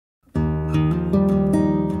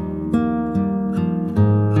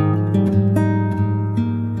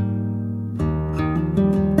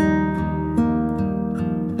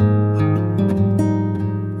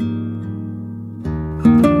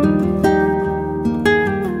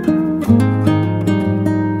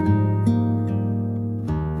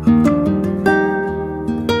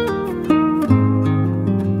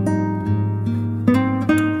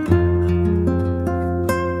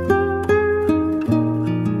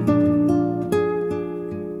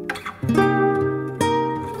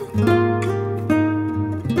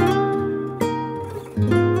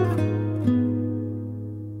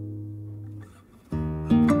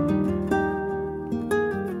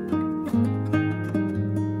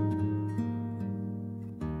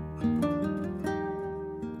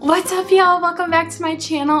What's up, y'all? Welcome back to my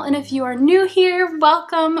channel, and if you are new here,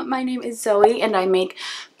 welcome. My name is Zoe and I make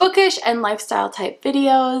bookish and lifestyle type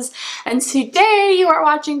videos, and today you are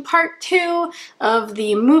watching part 2 of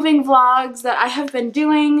the moving vlogs that I have been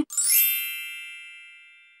doing.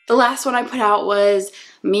 The last one I put out was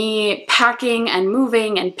me packing and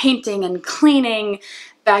moving and painting and cleaning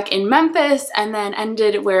back in Memphis, and then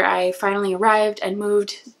ended where I finally arrived and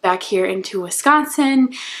moved back here into Wisconsin.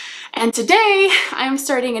 And today I'm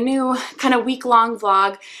starting a new kind of week-long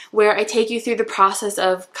vlog where I take you through the process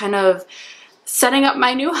of kind of setting up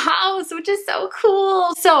my new house, which is so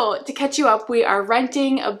cool. So to catch you up, we are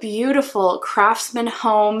renting a beautiful craftsman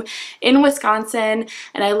home in Wisconsin,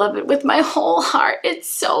 and I love it with my whole heart. It's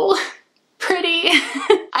so pretty.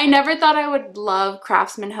 I never thought I would love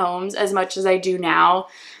craftsman homes as much as I do now.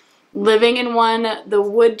 Living in one, the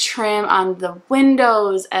wood trim on the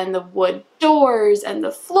windows and the wood doors and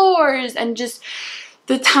the floors and just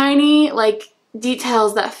the tiny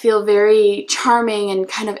details that feel very charming and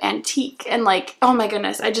kind of antique and oh my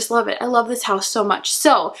goodness, I just love it. I love this house so much.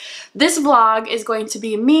 So this vlog is going to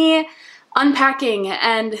be me unpacking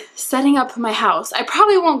and setting up my house. I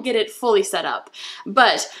probably won't get it fully set up,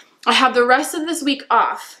 but I have the rest of this week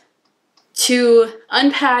off to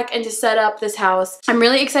unpack and to set up this house. I'm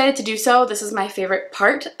really excited to do so. This is my favorite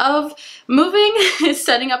part of moving, is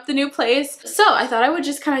setting up the new place. So I thought I would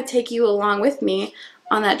just kind of take you along with me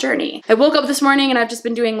on that journey. I woke up this morning and I've just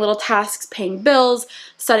been doing little tasks, paying bills,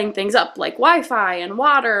 setting things up like Wi-Fi and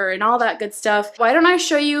water and all that good stuff. Why don't I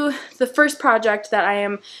show you the first project that I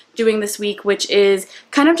am doing this week, which is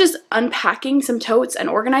kind of just unpacking some totes and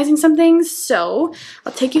organizing some things. So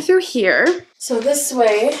I'll take you through here. So this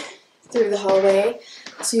way, through the hallway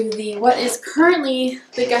to the what is currently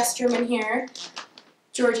the guest room in here.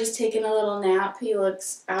 George is taking a little nap. He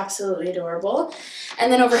looks absolutely adorable.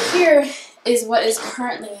 And then over here is what is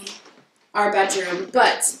currently our bedroom.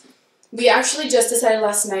 But we actually just decided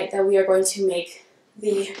last night that we are going to make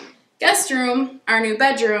the guest room our new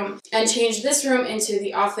bedroom and change this room into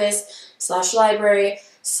the office slash library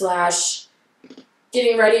slash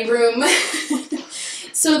getting ready room.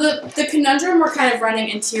 So the conundrum we're kind of running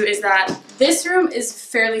into is that this room is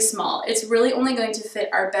fairly small. It's really only going to fit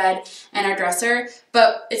our bed and our dresser,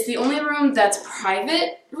 but it's the only room that's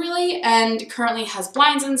private, really, and currently has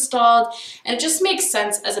blinds installed, and it just makes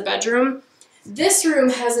sense as a bedroom. This room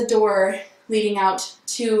has a door leading out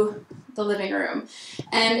to the living room,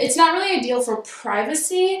 and it's not really ideal for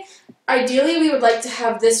privacy. Ideally, we would like to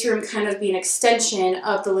have this room kind of be an extension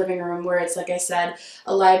of the living room where it's, like I said,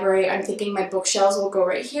 a library. I'm thinking my bookshelves will go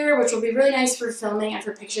right here, which will be really nice for filming and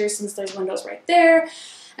for pictures since there's windows right there.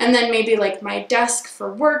 And then maybe like my desk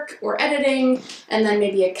for work or editing, and then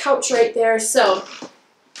maybe a couch right there. So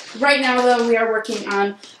right now, though, we are working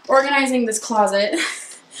on organizing this closet,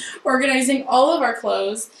 organizing all of our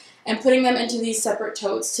clothes, and putting them into these separate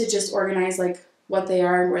totes to just organize what they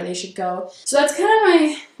are and where they should go. So that's kind of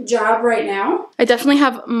my job right now. I definitely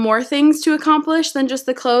have more things to accomplish than just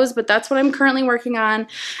the clothes, but that's what I'm currently working on.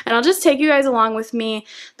 And I'll just take you guys along with me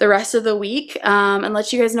the rest of the week and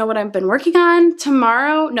let you guys know what I've been working on.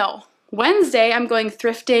 Wednesday, I'm going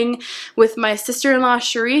thrifting with my sister-in-law,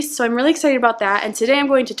 Charisse, so I'm really excited about that. And today I'm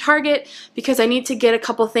going to Target because I need to get a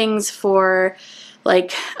couple things for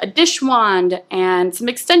like a dish wand and some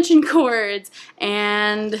extension cords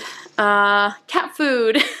and cat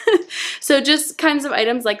food. So just kinds of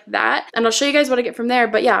items like that. And I'll show you guys what I get from there.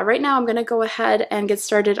 But yeah, right now I'm gonna go ahead and get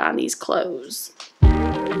started on these clothes.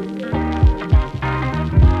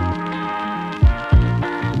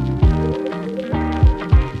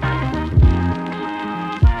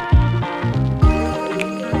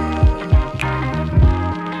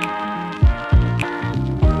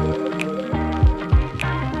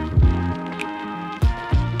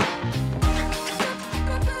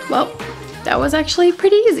 Well, that was actually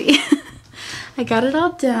pretty easy. I got it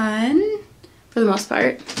all done for the most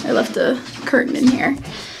part. I left a curtain in here.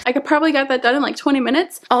 I could probably got that done in like 20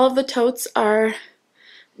 minutes. All of the totes are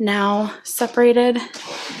now separated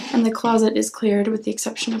and the closet is cleared with the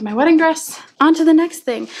exception of my wedding dress. On to the next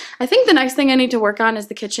thing. I think the next thing I need to work on is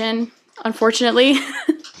the kitchen, unfortunately.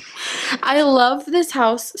 I love this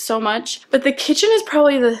house so much, but the kitchen is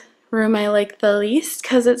probably the room I like the least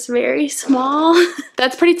because it's very small.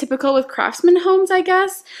 That's pretty typical with craftsman homes, I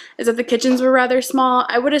guess, is that the kitchens were rather small.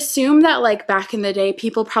 I would assume that back in the day,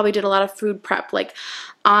 people probably did a lot of food prep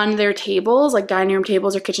on their tables, like dining room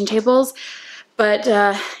tables or kitchen tables. But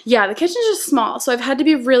yeah, the kitchen's just small, so I've had to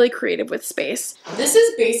be really creative with space. This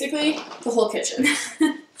is basically the whole kitchen.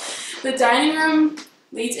 The dining room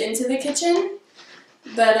leads into the kitchen,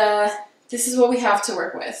 but this is what we have to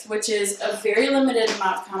work with, which is a very limited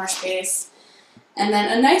amount of counter space. And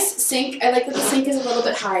then a nice sink. I like that the sink is a little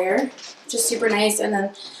bit higher, just super nice. And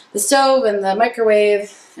then the stove and the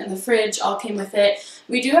microwave and the fridge all came with it.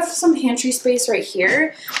 We do have some pantry space right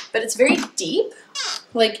here, but it's very deep.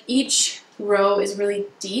 Like each row is really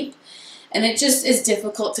deep, and it just is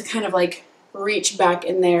difficult to kind of like reach back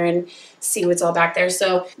in there and see what's all back there.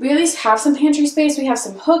 So we at least have some pantry space. We have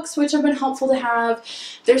some hooks, which have been helpful to have.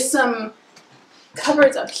 There's some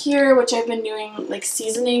cupboards up here, which I've been doing like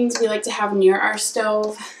seasonings we like to have near our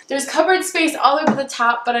stove. There's cupboard space all over the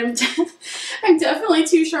top, but I'm definitely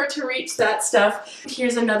too short to reach that stuff.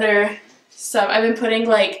 Here's another stuff. I've been putting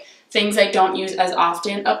like things I don't use as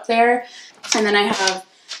often up there. And then I have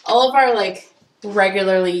all of our like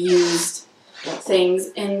regularly used things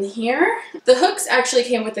in here. The hooks actually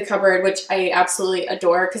came with the cupboard, which I absolutely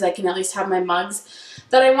adore because I can at least have my mugs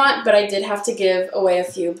that I want, but I did have to give away a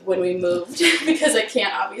few when we moved because I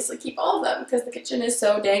can't obviously keep all of them because the kitchen is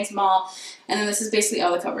so dang small. And then this is basically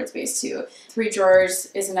all the cupboard space too. 3 drawers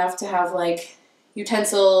is enough to have like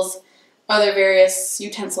utensils, other various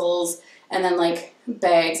utensils, and then like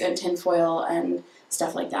bags and tin foil and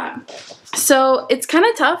stuff like that. So it's kind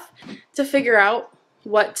of tough to figure out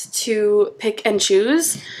what to pick and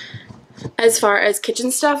choose as far as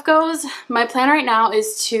kitchen stuff goes. My plan right now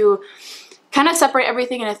is to kind of separate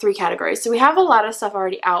everything into 3 categories. So we have a lot of stuff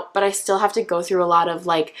already out, but I still have to go through a lot of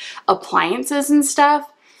like appliances and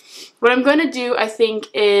stuff. What I'm going to do, I think,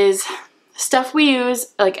 is stuff we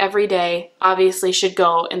use like every day obviously should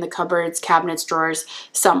go in the cupboards, cabinets, drawers,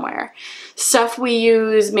 somewhere. Stuff we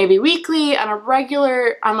use maybe weekly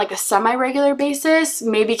on like a semi-regular basis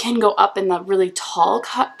maybe can go up in the really tall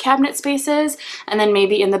cabinet spaces, and then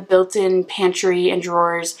maybe in the built-in pantry and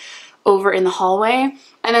drawers over in the hallway.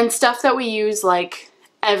 And then stuff that we use like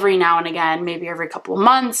every now and again, maybe every couple of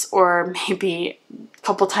months or maybe a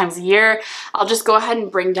couple times a year, I'll just go ahead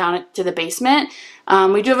and bring down it to the basement.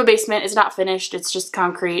 We do have a basement. It's not finished. It's just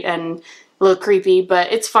concrete and a little creepy,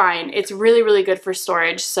 but it's fine. It's really, really good for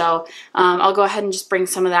storage. So I'll go ahead and just bring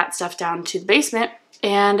some of that stuff down to the basement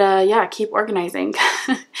and yeah, keep organizing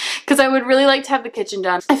because I would really like to have the kitchen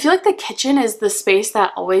done. I feel like the kitchen is the space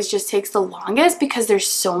that always just takes the longest because there's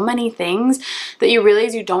so many things that you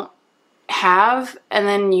realize you don't have, and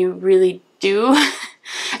then you really do.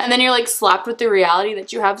 And then you're like slapped with the reality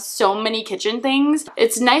that you have so many kitchen things.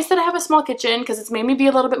 It's nice that I have a small kitchen because it's made me be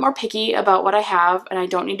a little bit more picky about what I have, and I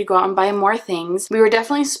don't need to go out and buy more things. We were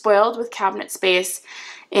definitely spoiled with cabinet space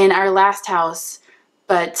in our last house,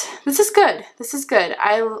 but this is good. This is good.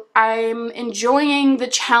 I'm enjoying the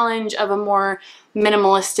challenge of a more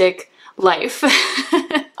minimalistic life.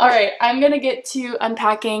 All right, I'm gonna get to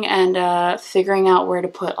unpacking and figuring out where to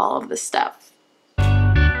put all of this stuff.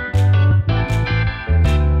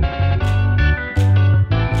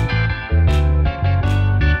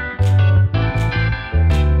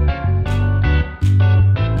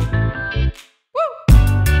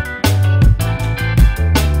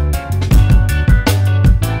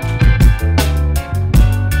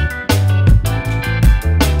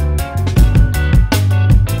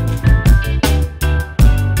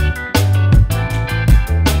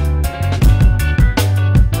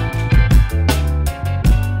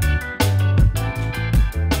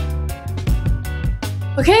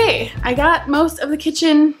 Okay, I got most of the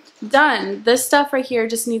kitchen done. This stuff right here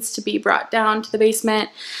just needs to be brought down to the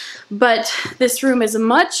basement, but this room is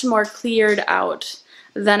much more cleared out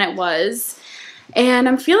than it was, and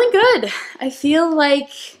I'm feeling good. I feel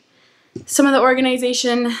like some of the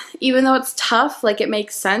organization, even though it's tough, like it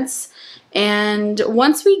makes sense. And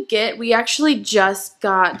once we actually just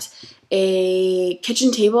got a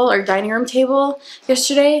kitchen table or dining room table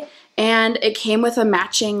yesterday, and it came with a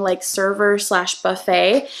matching like server /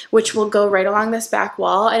 buffet, which will go right along this back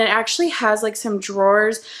wall. And it actually has like some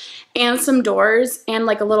drawers and some doors and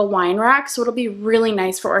like a little wine rack. So it'll be really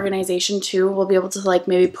nice for organization too. We'll be able to like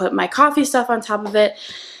maybe put my coffee stuff on top of it.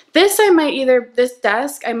 This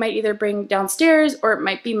desk I might either bring downstairs, or it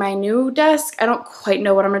might be my new desk. I don't quite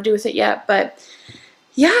know what I'm gonna do with it yet, but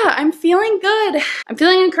yeah, I'm feeling good. I'm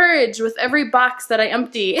feeling encouraged with every box that I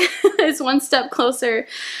empty. It's one step closer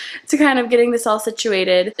to kind of getting this all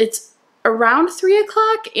situated. It's around 3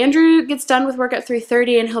 o'clock. Andrew gets done with work at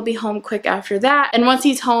 3:30 and he'll be home quick after that. And once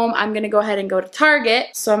he's home, I'm gonna go ahead and go to Target.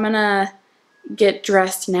 So I'm gonna get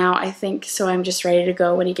dressed now, I think, so I'm just ready to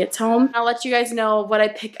go when he gets home. I'll let you guys know what I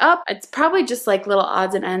pick up. It's probably just like little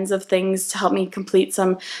odds and ends of things to help me complete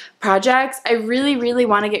some projects. I really, really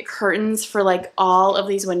want to get curtains for like all of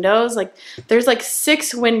these windows. Like there's like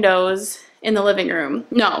 6 windows in the living room.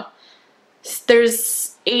 No,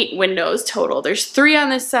 there's 8 windows total. There's 3 on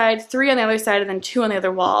this side, 3 on the other side, and then 2 on the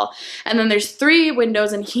other wall. And then there's 3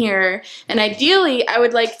 windows in here. And ideally, I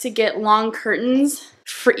would like to get long curtains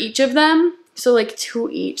for each of them. So like 2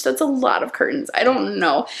 each. That's a lot of curtains. I don't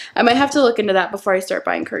know. I might have to look into that before I start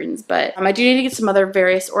buying curtains, but I do need to get some other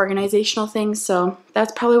various organizational things, so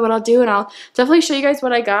that's probably what I'll do, and I'll definitely show you guys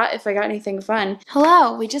what I got if I got anything fun.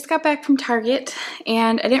 Hello, we just got back from Target,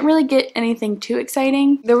 and I didn't really get anything too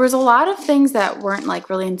exciting. There was a lot of things that weren't like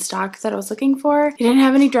really in stock that I was looking for. They didn't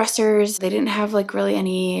have any dressers. They didn't have like really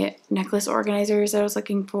any necklace organizers that I was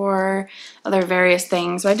looking for, other various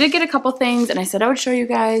things. So I did get a couple things, and I said I would show you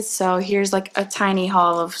guys, so here's like a tiny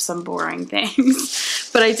haul of some boring things.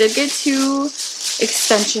 But I did get 2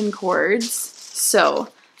 extension cords. So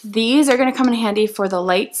these are going to come in handy for the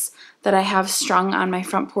lights that I have strung on my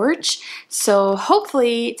front porch. So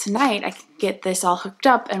hopefully tonight I can get this all hooked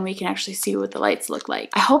up and we can actually see what the lights look like.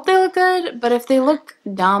 I hope they look good, but if they look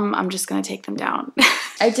dumb, I'm just going to take them down.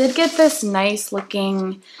 I did get this nice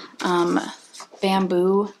looking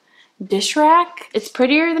bamboo dish rack. It's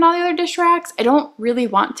prettier than all the other dish racks. I don't really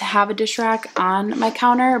want to have a dish rack on my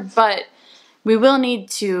counter, but we will need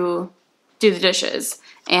to do the dishes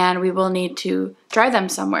and we will need to dry them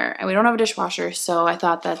somewhere, and we don't have a dishwasher, so I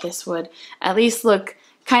thought that this would at least look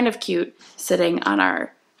kind of cute sitting on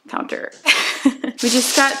our counter. We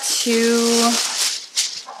just got 2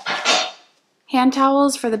 hand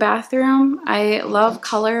towels for the bathroom. I love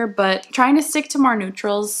color, but trying to stick to more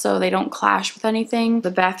neutrals so they don't clash with anything.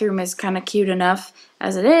 The bathroom is kind of cute enough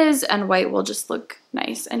as it is, and white will just look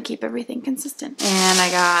nice and keep everything consistent. And I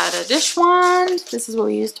got a dish wand. This is what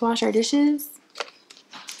we use to wash our dishes.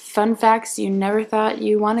 Fun facts you never thought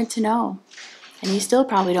you wanted to know, and you still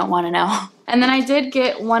probably don't want to know. And then I did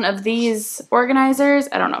get one of these organizers.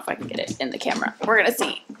 I don't know if I can get it in the camera. We're gonna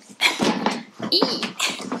see.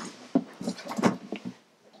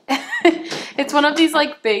 It's one of these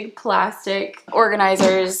like big plastic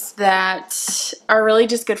organizers that are really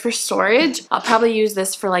just good for storage. I'll probably use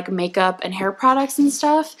this for like makeup and hair products and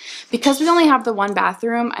stuff. Because we only have the 1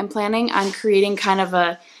 bathroom, I'm planning on creating kind of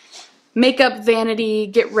a makeup vanity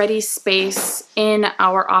get ready space in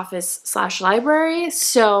our office / library.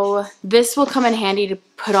 So this will come in handy to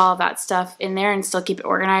put all of that stuff in there and still keep it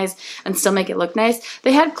organized and still make it look nice.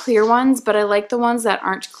 They had clear ones, but I like the ones that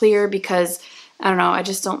aren't clear because I don't know, I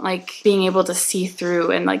just don't like being able to see through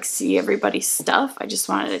and like see everybody's stuff. I just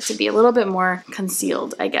wanted it to be a little bit more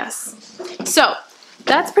concealed, I guess. So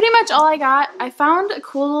that's pretty much all I got. I found a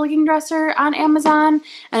cool looking dresser on Amazon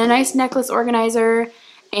and a nice necklace organizer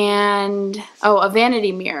and a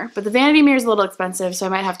vanity mirror. But the vanity mirror is a little expensive, so I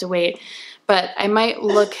might have to wait. But I might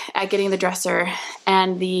look at getting the dresser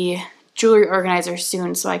and the jewelry organizer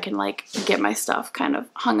soon so I can like get my stuff kind of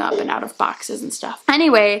hung up and out of boxes and stuff.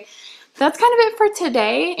 Anyway, that's kind of it for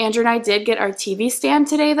today. Andrew and I did get our TV stand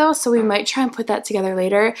today though, so we might try and put that together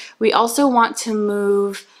later. We also want to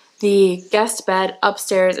move the guest bed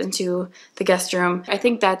upstairs into the guest room. I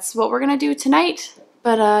think that's what we're gonna do tonight.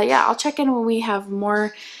 But yeah, I'll check in when we have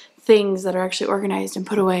more things that are actually organized and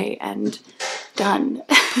put away and done.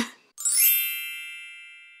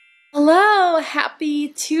 Hello, happy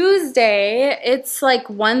Tuesday. It's like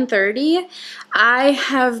 1:30. I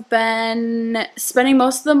have been spending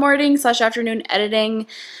most of the morning / afternoon editing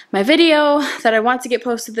my video that I want to get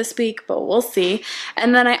posted this week, but we'll see.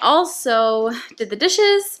 And then I also did the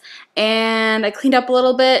dishes and I cleaned up a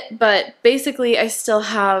little bit, but basically I still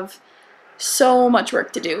have so much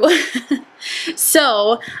work to do.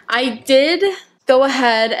 So I did go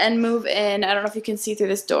ahead and move in. I don't know if you can see through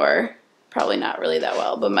this door. Probably not really that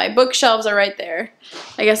well, but my bookshelves are right there.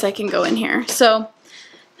 I guess I can go in here. So,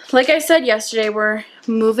 like I said yesterday, we're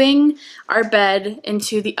moving our bed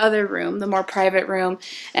into the other room, the more private room.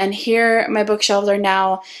 And here my bookshelves are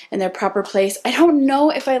now in their proper place. I don't know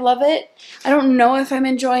if I love it. I don't know if I'm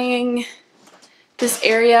enjoying this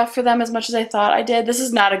area for them as much as I thought I did. This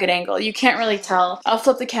is not a good angle. You can't really tell. I'll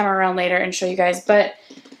flip the camera around later and show you guys, but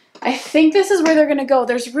I think this is where they're gonna go.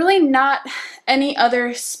 There's really not any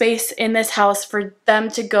other space in this house for them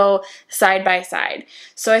to go side by side.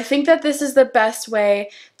 So I think that this is the best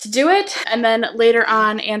way to do it. And then later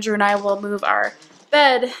on, Andrew and I will move our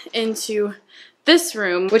bed into this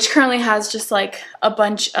room, which currently has just like a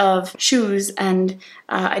bunch of shoes, and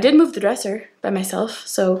I did move the dresser by myself,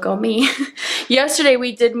 so go me. Yesterday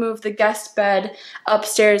we did move the guest bed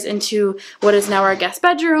upstairs into what is now our guest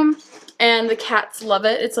bedroom, and the cats love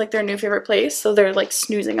it. It's like their new favorite place, so they're like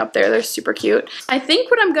snoozing up there. They're super cute. I think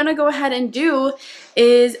what I'm gonna go ahead and do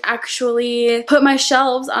is actually put my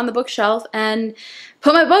shelves on the bookshelf and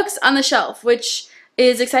put my books on the shelf, which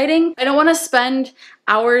is exciting. I don't want to spend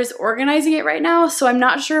hours organizing it right now, so I'm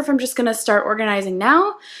not sure if I'm just gonna start organizing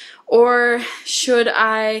now, or should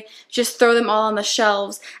I just throw them all on the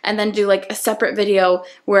shelves and then do like a separate video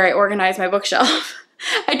where I organize my bookshelf.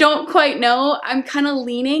 I don't quite know. I'm kind of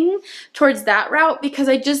leaning towards that route because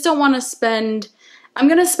I just don't want to spend, I'm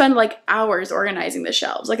gonna spend like hours organizing the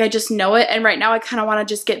shelves. Like I just know it, and right now I kind of want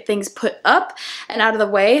to just get things put up and out of the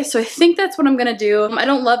way. So I think that's what I'm gonna do. I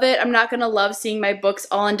don't love it. I'm not gonna love seeing my books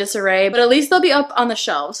all in disarray, but at least they'll be up on the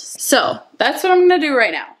shelves. So that's what I'm gonna do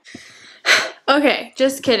right now. Okay,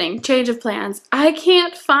 just kidding. Change of plans. I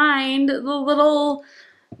can't find the little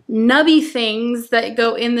nubby things that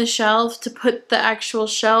go in the shelf to put the actual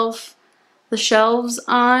shelves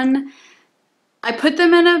on. I put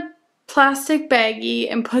them in a plastic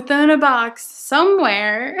baggie and put them in a box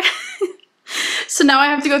somewhere. So now I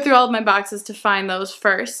have to go through all of my boxes to find those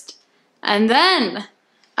first. And then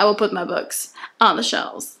I will put my books on the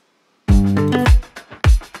shelves.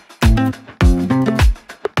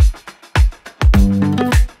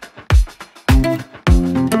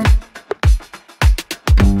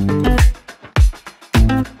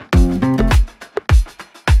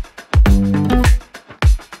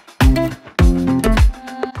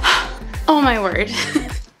 Oh my word.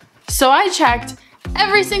 So I checked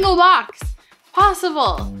every single box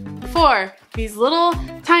possible for these little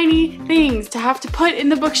tiny things to have to put in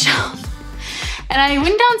the bookshelf. And I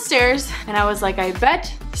went downstairs and I was like, I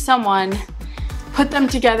bet someone put them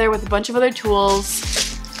together with a bunch of other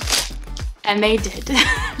tools, and they did.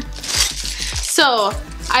 So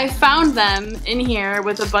I found them in here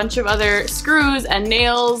with a bunch of other screws and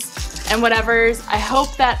nails and whatevers. I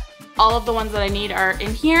hope that all of the ones that I need are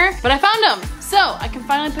in here, but I found them. So I can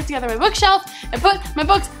finally put together my bookshelf and put my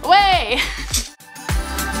books away.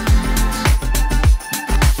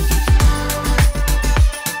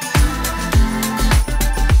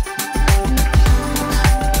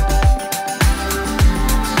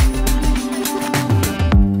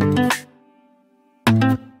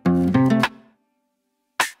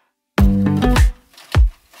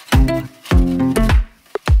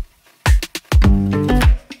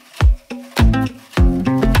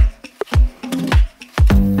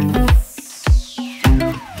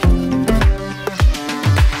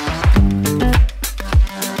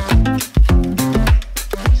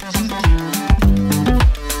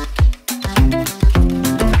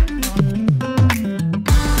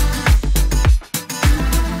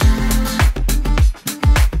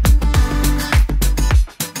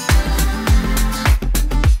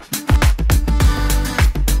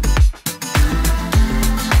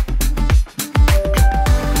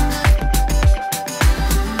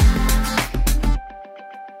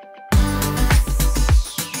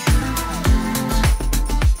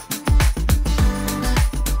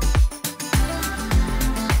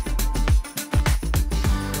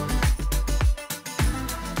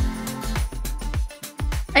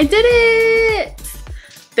 I did it!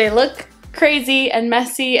 They look crazy and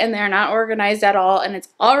messy and they're not organized at all, and it's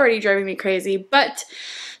already driving me crazy, but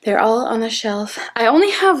they're all on the shelf. I only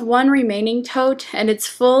have one remaining tote and it's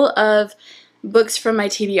full of books from my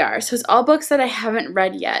TBR. So it's all books that I haven't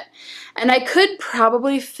read yet. And I could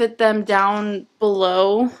probably fit them down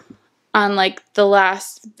below on like the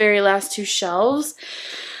very last two shelves,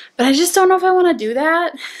 but I just don't know if I want to do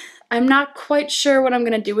that. I'm not quite sure what I'm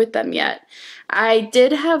going to do with them yet. I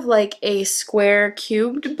did have like a square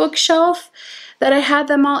cubed bookshelf that I had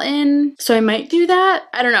them all in, so I might do that.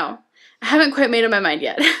 I don't know. I haven't quite made up my mind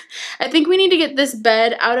yet. I think we need to get this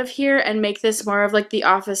bed out of here and make this more of like the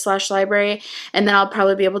office / library, and then I'll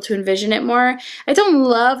probably be able to envision it more. I don't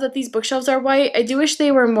love that these bookshelves are white. I do wish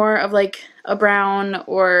they were more of like a brown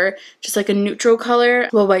or just like a neutral color.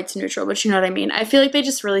 Well, white's neutral, but you know what I mean. I feel like they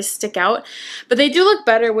just really stick out, but they do look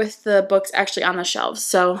better with the books actually on the shelves,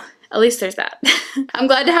 so at least there's that. I'm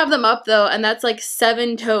glad to have them up though, and that's like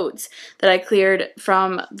 7 totes that I cleared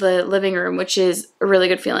from the living room, which is a really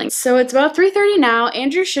good feeling. So it's about 3:30 now.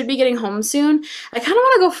 Andrew should be getting home soon. I kind of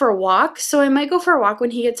want to go for a walk, so I might go for a walk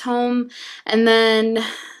when he gets home and then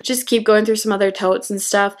just keep going through some other totes and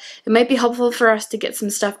stuff. It might be helpful for us to get some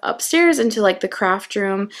stuff upstairs into like the craft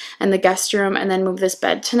room and the guest room and then move this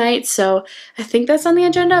bed tonight. So I think that's on the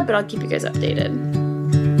agenda, but I'll keep you guys updated.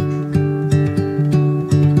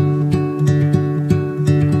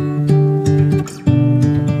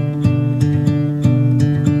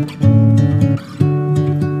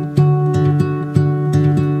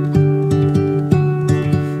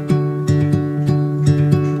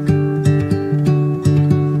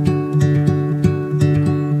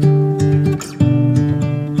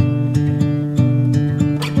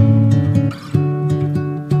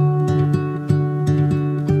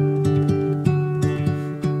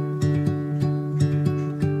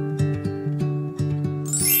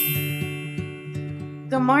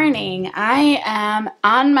 Good morning. I am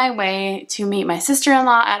on my way to meet my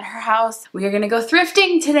sister-in-law at her house. We are gonna go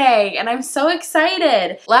thrifting today and I'm so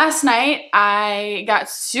excited. Last night I got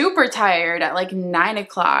super tired at like 9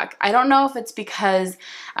 o'clock. I don't know if it's because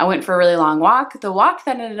I went for a really long walk. The walk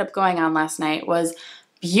that ended up going on last night was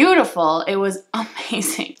beautiful. It was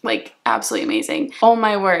amazing, like absolutely amazing. Oh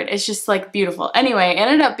my word, it's just like beautiful. Anyway, it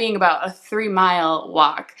ended up being about a 3-mile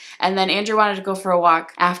walk. And then Andrew wanted to go for a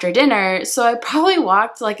walk after dinner. So I probably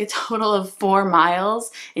walked like a total of 4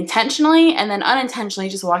 miles intentionally and then unintentionally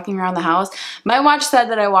just walking around the house. My watch said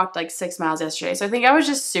that I walked like 6 miles yesterday. So I think I was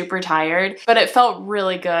just super tired, but it felt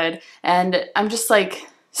really good. And I'm just like,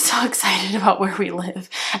 so excited about where we live.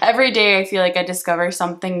 Every day I feel like I discover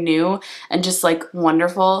something new and just like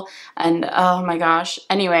wonderful, and oh my gosh.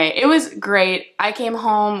 Anyway, it was great. I came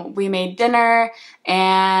home, we made dinner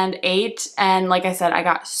and ate, and like I said, I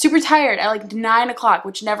got super tired at like 9 o'clock,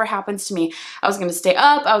 which never happens to me. I was gonna stay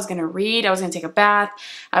up, I was gonna read, I was gonna take a bath,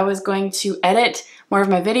 I was going to edit more of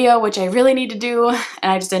my video, which I really need to do,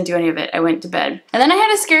 and I just didn't do any of it. I went to bed. And then I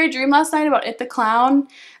had a scary dream last night about It the Clown.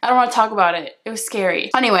 I don't want to talk about it. It was scary.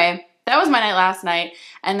 Anyway, that was my night last night.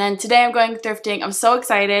 And then today I'm going thrifting. I'm so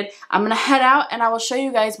excited. I'm gonna head out and I will show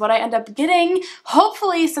you guys what I end up getting.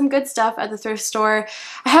 Hopefully some good stuff at the thrift store.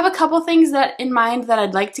 I have a couple things that in mind that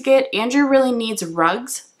I'd like to get. Andrew really needs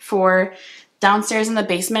rugs for downstairs in the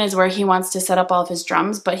basement is where he wants to set up all of his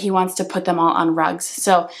drums, but he wants to put them all on rugs.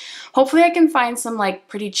 So hopefully I can find some like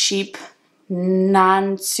pretty cheap,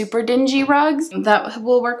 non-super dingy rugs that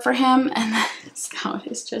will work for him. And then Scout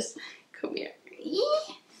is just, come here.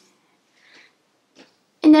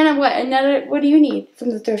 And then what do you need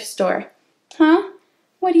from the thrift store? Huh?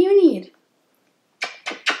 What do you need?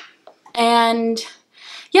 And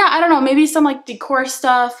yeah, I don't know, maybe some like decor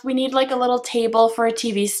stuff. We need like a little table for a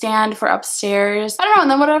TV stand for upstairs. I don't know,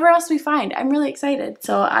 and then whatever else we find. I'm really excited.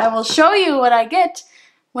 So I will show you what I get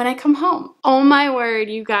when I come home. Oh my word,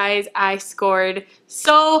 you guys, I scored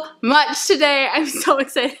so much today. I'm so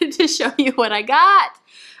excited to show you what I got.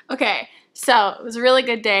 Okay, so it was a really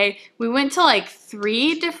good day. We went to like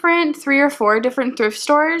 3 or 4 different thrift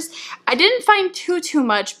stores. I didn't find too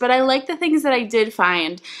much, but I like the things that I did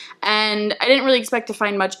find. And I didn't really expect to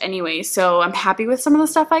find much anyway, so I'm happy with some of the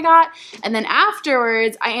stuff I got. And then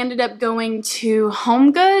afterwards, I ended up going to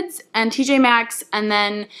Home Goods and TJ Maxx and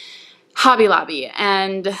then Hobby Lobby,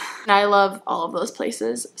 and I love all of those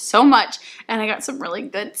places so much, and I got some really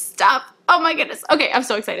good stuff. Oh my goodness. Okay, I'm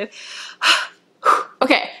so excited.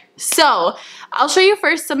 Okay, so I'll show you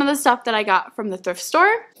first some of the stuff that I got from the thrift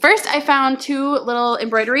store. First, I found 2 little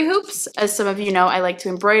embroidery hoops. As some of you know, I like to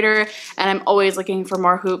embroider, and I'm always looking for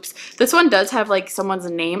more hoops. This one does have like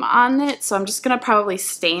someone's name on it, so I'm just gonna probably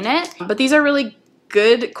stain it. But these are really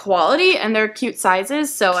good quality, and they're cute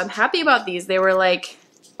sizes, so I'm happy about these. They were like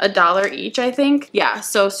 $1 each, I think. Yeah,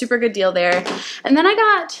 so super good deal there. And then I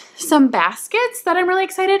got some baskets that I'm really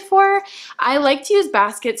excited for. I like to use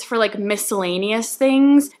baskets for like miscellaneous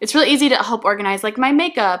things. It's really easy to help organize like my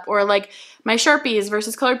makeup or like my Sharpies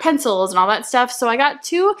versus colored pencils and all that stuff. So I got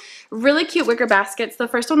 2 really cute wicker baskets. The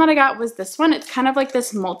first one that I got was this one. It's kind of like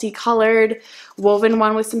this multicolored woven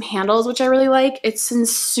one with some handles, which I really like. It's in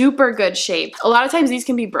super good shape. A lot of times these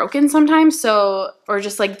can be broken sometimes, so, or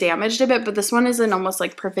just like damaged a bit, but this one is in almost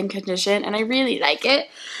like perfect condition and I really like it.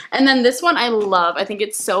 And then this one I love. I think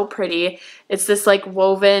it's so pretty. It's this like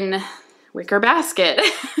woven wicker basket.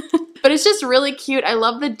 But it's just really cute. I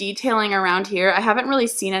love the detailing around here. I haven't really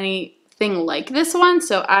seen anything like this one,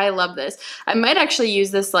 so I love this. I might actually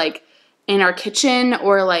use this like in our kitchen,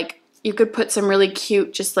 or like you could put some really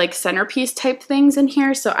cute just like centerpiece type things in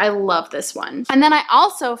here, so I love this one. And then I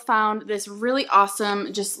also found this really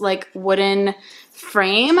awesome just like wooden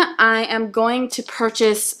frame. I am going to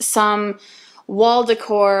purchase some wall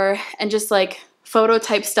decor and just like photo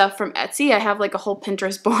type stuff from Etsy. I have like a whole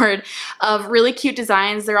Pinterest board of really cute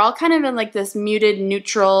designs. They're all kind of in like this muted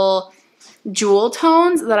neutral jewel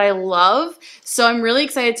tones that I love. So I'm really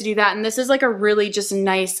excited to do that. And this is like a really just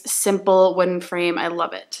nice, simple wooden frame. I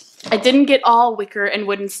love it. I didn't get all wicker and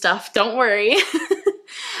wooden stuff. Don't worry.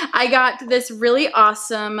 I got this really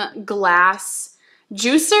awesome glass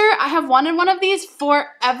juicer. I have wanted one of these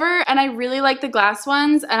forever, and I really like the glass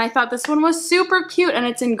ones, and I thought this one was super cute and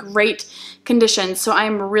it's in great condition. So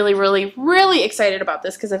I'm really excited about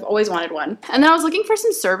this because I've always wanted one. And then I was looking for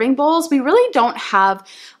some serving bowls. We really don't have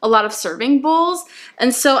a lot of serving bowls,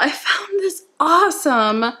 and so I found this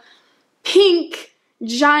awesome pink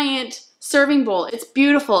giant serving bowl. It's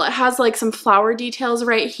beautiful. It has like some flower details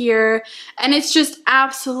right here, and it's just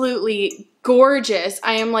absolutely gorgeous.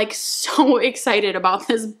 I am like so excited about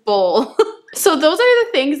this bowl. So those are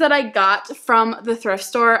the things that I got from the thrift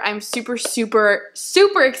store. I'm super, super,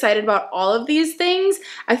 super excited about all of these things.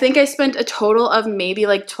 I think I spent a total of maybe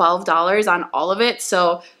like $12 on all of it.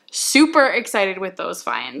 So super excited with those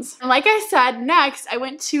finds. And like I said, next I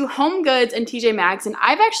went to Home Goods and TJ Maxx, and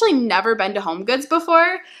I've actually never been to Home Goods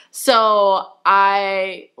before, so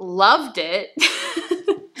I loved it.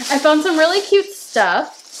 I found some really cute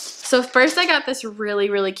stuff. So first I got this really,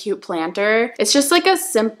 really cute planter. It's just like a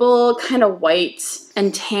simple kind of white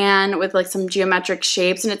and tan with like some geometric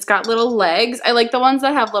shapes, and it's got little legs. I like the ones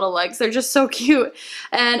that have little legs. They're just so cute.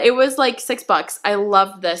 And it was like $6. I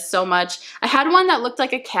loved this so much. I had one that looked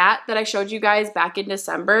like a cat that I showed you guys back in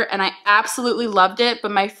December, and I absolutely loved it,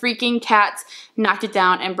 but my freaking cats knocked it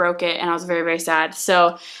down and broke it, and I was very, very sad.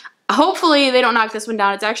 So hopefully they don't knock this one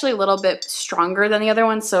down. It's actually a little bit stronger than the other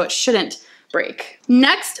one, so it shouldn't break.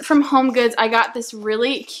 Next, from Home Goods, I got this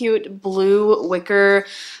really cute blue wicker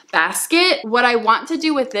basket. What I want to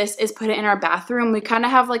do with this is put it in our bathroom. We kind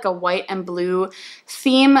of have like a white and blue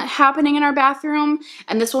theme happening in our bathroom,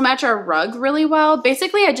 and this will match our rug really well.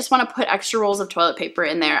 Basically, I just want to put extra rolls of toilet paper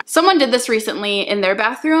in there. Someone did this recently in their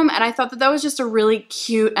bathroom, and I thought that that was just a really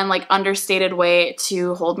cute and like understated way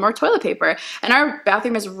to hold more toilet paper. And our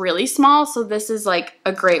bathroom is really small, so this is like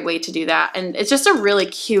a great way to do that. And it's just a really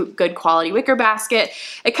cute, good quality wicker basket.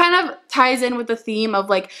 It kind of ties in with the theme of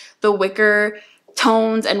like the wicker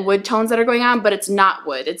tones and wood tones that are going on, but it's not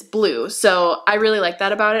wood, it's blue. So I really like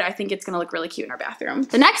that about it. I think it's gonna look really cute in our bathroom.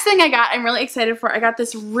 The next thing I got, I'm really excited for, I got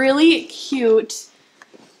this really cute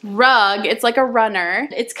rug. It's like a runner.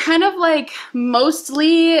 It's kind of like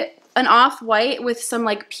mostly an off-white with some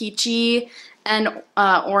like peachy and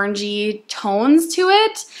orangey tones to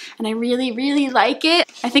it, and I really, really like it.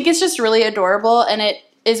 I think it's just really adorable, and it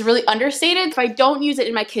is really understated. If I don't use it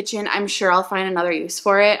in my kitchen, I'm sure I'll find another use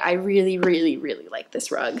for it. I really, really, really like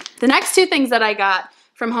this rug. The next two things that I got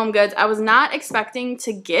from Home Goods, I was not expecting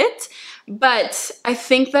to get, but I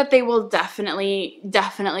think that they will definitely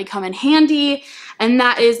come in handy, and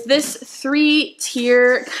that is this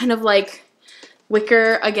 3-tier kind of like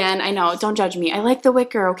wicker. Again, I know, don't judge me. I like the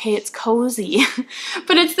wicker, okay? It's cozy.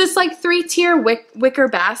 But it's this like 3-tier wicker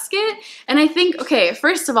basket, and I think, okay,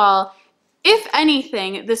 first of all, if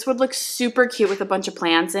anything, this would look super cute with a bunch of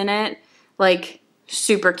plants in it, like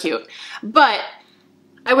super cute. But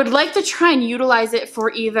I would like to try and utilize it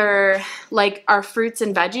for either like our fruits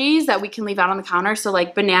and veggies that we can leave out on the counter. So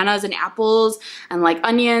like bananas and apples and like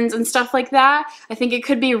onions and stuff like that. I think it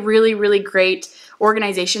could be really, really great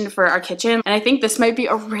organization for our kitchen, and I think this might be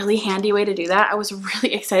a really handy way to do that. I was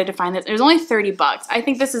really excited to find this. It was only 30 bucks. I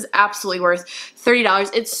think this is absolutely worth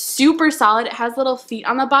 $30. It's super solid. It has little feet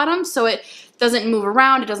on the bottom, so it doesn't move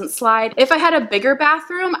around, it doesn't slide. If I had a bigger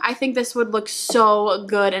bathroom, I think this would look so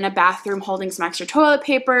good in a bathroom holding some extra toilet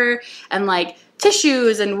paper and like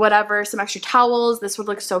tissues and whatever, some extra towels. This would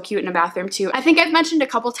look so cute in a bathroom too. I think I've mentioned a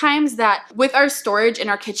couple times that with our storage in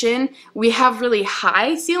our kitchen, we have really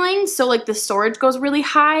high ceilings, so like the storage goes really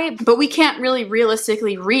high, but we can't really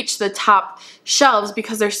realistically reach the top shelves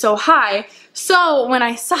because they're so high. So when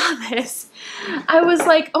I saw this, I was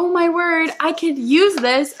like, oh my word, I could use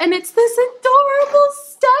this, and it's this adorable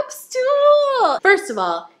step stool. First of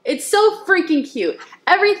all, it's so freaking cute.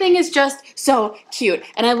 Everything is just so cute,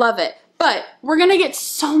 and I love it. But we're gonna get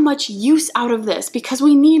so much use out of this because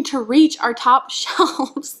we need to reach our top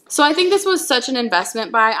shelves. So I think this was such an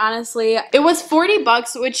investment buy, honestly. It was 40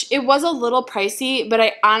 bucks, which it was a little pricey, but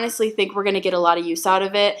I honestly think we're gonna get a lot of use out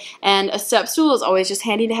of it. And a step stool is always just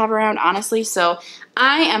handy to have around, honestly. So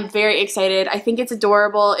I am very excited. I think it's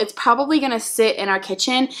adorable. It's probably gonna sit in our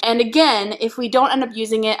kitchen. And again, if we don't end up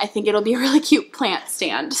using it, I think it'll be a really cute plant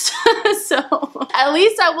stand. So at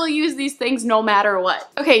least I will use these things no matter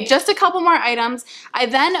what. Okay, just a couple more items. I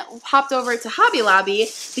then hopped over to Hobby Lobby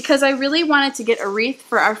because I really wanted to get a wreath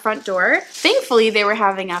for our front door. Thankfully, they were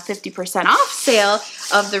having a 50% off sale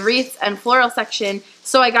of the wreaths and floral section.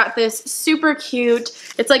 So I got this super cute,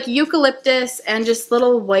 it's like eucalyptus and just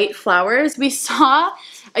little white flowers. We saw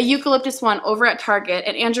a eucalyptus one over at Target,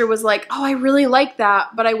 and Andrew was like, oh, I really like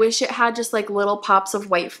that, but I wish it had just like little pops of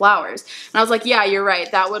white flowers. And I was like, yeah, you're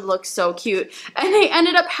right, that would look so cute. And they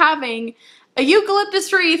ended up having a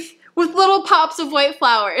eucalyptus wreath with little pops of white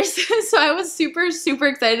flowers. So I was super, super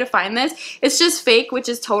excited to find this. It's just fake, which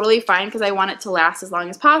is totally fine because I want it to last as long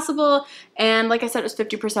as possible. And like I said, it was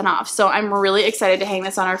 50% off. So I'm really excited to hang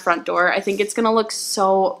this on our front door. I think it's gonna look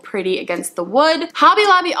so pretty against the wood. Hobby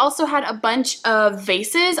Lobby also had a bunch of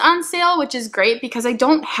vases on sale, which is great because I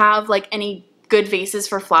don't have like any good vases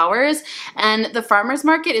for flowers, and the farmer's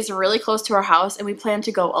market is really close to our house and we plan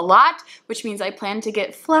to go a lot, which means I plan to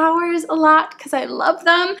get flowers a lot because I love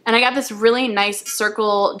them. And I got this really nice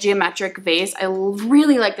circle geometric vase. I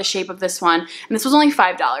really like the shape of this one, and this was only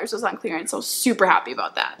 $5. It was on clearance, so super happy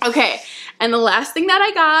about that. Okay, and the last thing that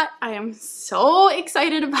I got, I am so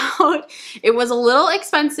excited about. It was a little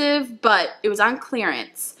expensive, but it was on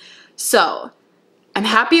clearance, so I'm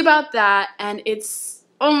happy about that. And it's,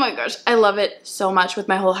 oh my gosh, I love it so much with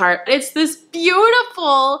my whole heart. It's this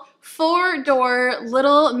beautiful 4-door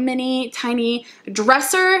little mini tiny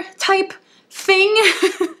dresser type thing.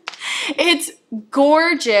 It's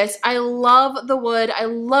gorgeous. I love the wood. I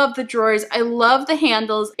love the drawers. I love the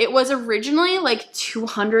handles. It was originally like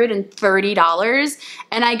 $230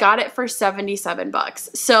 and I got it for 77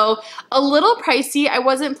 bucks. So a little pricey. I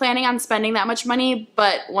wasn't planning on spending that much money,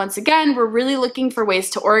 but once again, we're really looking for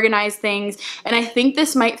ways to organize things. And I think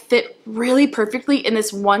this might fit really perfectly in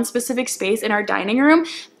this one specific space in our dining room,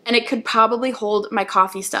 and it could probably hold my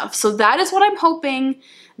coffee stuff. So that is what I'm hoping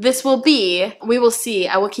this will be. We will see.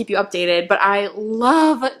 I will keep you updated, but I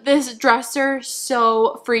love this dresser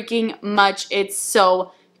so freaking much. It's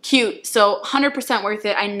so cute. So 100% worth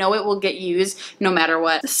it. I know it will get used no matter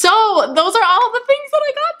what. So those are all the things that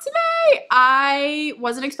I got today. I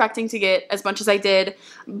wasn't expecting to get as much as I did,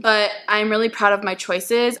 but I'm really proud of my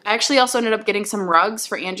choices. I actually also ended up getting some rugs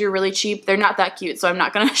for Andrew really cheap. They're not that cute, so I'm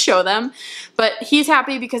not gonna show them, but he's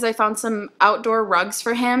happy because I found some outdoor rugs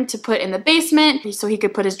for him to put in the basement so he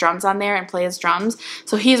could put his drums on there and play his drums.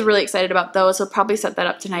 So he's really excited about those. He'll probably set that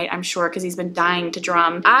up tonight, I'm sure, because he's been dying to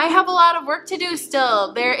drum. I have a lot of work to do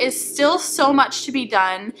still. There is still so much to be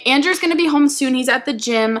done. Andrew's gonna be home soon. He's at the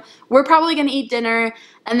gym. We're probably gonna eat dinner,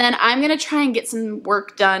 and then I'm gonna try and get some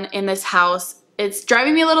work done in this house. It's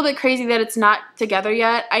driving me a little bit crazy that it's not together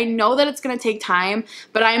yet. I know that it's gonna take time,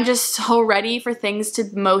 but I'm just so ready for things to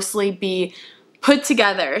mostly be put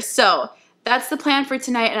together. So that's the plan for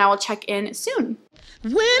tonight, and I will check in soon.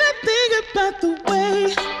 When I think about the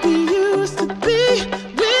way we used to be,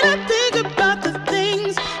 when I think about the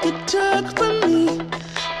things it took from me,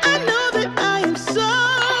 I know that I am so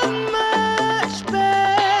much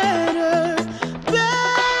better, better.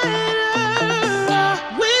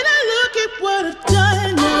 When I look at what I've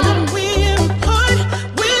done, now that we're apart,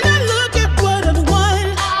 when I look at what I've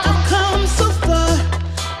won, I've come so far.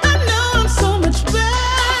 I know I'm so much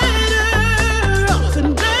better off,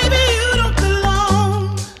 and baby, you don't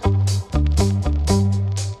belong.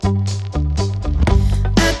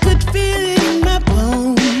 I could feel it in my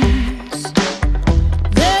bones.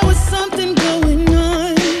 There was something going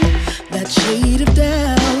on, that shade of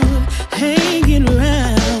doubt hanging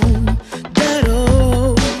around that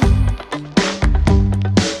old.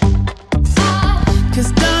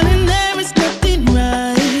 'Cause darling, there is nothing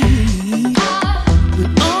right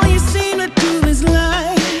when all you seem to do is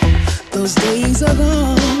lie. Those days are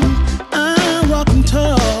gone. I'm walking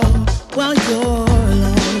tall while you're alone.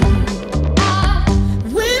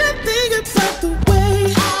 When I think about the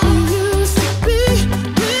way we used to be,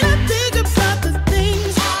 when I think about the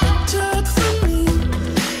things it took from me,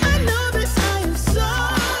 I know that I am so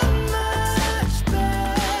much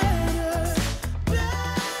better, better.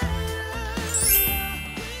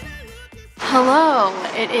 Hello,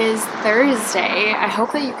 it is Thursday. I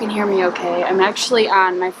hope that you can hear me okay. I'm actually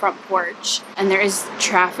on my front porch and there is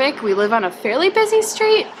traffic. We live on a fairly busy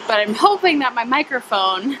street, but I'm hoping that my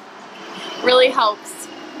microphone really helps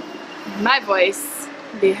my voice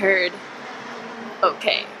be heard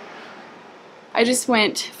okay. I just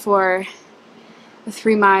went for a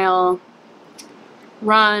 3-mile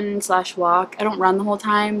run / walk. I don't run the whole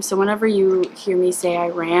time, so whenever you hear me say I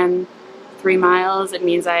ran 3 miles, it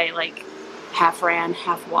means I like half ran,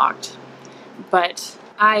 half walked. But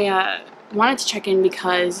I wanted to check in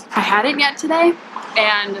because I hadn't yet today,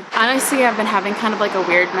 and honestly I've been having kind of like a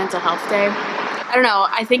weird mental health day. I don't know,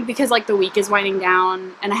 I think because like the week is winding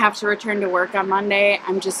down and I have to return to work on Monday,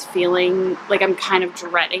 I'm just feeling like I'm kind of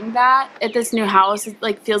dreading that. At this new house, it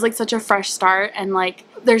like feels like such a fresh start, and like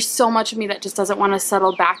there's so much of me that just doesn't want to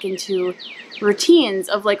settle back into routines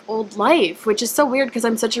of like old life, which is so weird because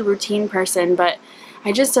I'm such a routine person, but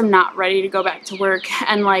I just am not ready to go back to work.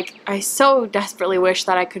 And like I so desperately wish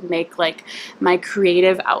that I could make like my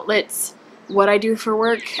creative outlets what I do for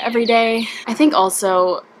work every day. I think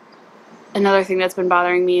also another thing that's been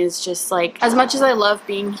bothering me is just like, as much as I love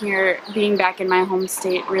being here, being back in my home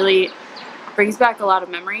state really brings back a lot of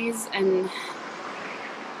memories. And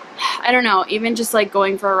I don't know, even just like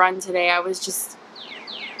going for a run today, I was just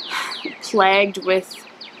plagued with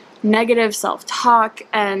negative self-talk,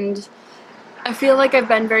 and I feel like I've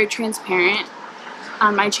been very transparent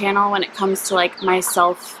on my channel when it comes to like my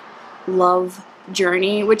self-love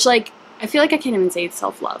journey, which like I feel like I can't even say it's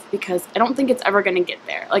self-love because I don't think it's ever gonna get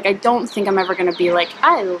there. Like I don't think I'm ever gonna be like,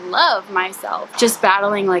 I love myself. Just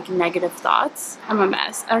battling like negative thoughts. I'm a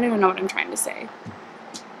mess. I don't even know what I'm trying to say.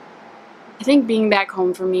 I think being back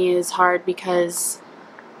home for me is hard because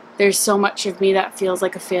there's so much of me that feels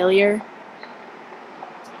like a failure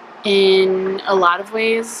in a lot of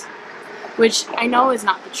ways, which I know is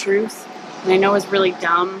not the truth and I know is really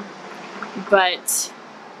dumb, but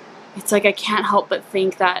it's like I can't help but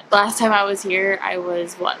think that last time I was here I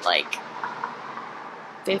was what, like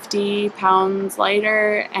 50 pounds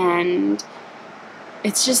lighter, and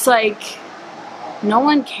it's just like no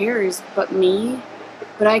one cares but me,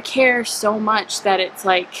 but I care so much that it's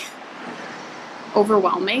like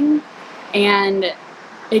overwhelming, and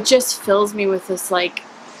it just fills me with this like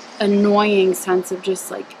annoying sense of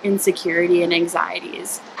just like insecurity and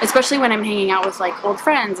anxieties, especially when I'm hanging out with like old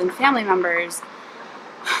friends and family members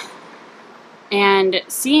and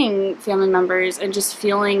seeing family members and just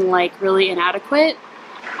feeling like really inadequate.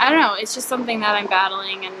 I don't know, it's just something that I'm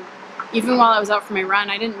battling, and even while I was out for my run,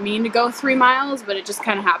 I didn't mean to go 3 miles, but it just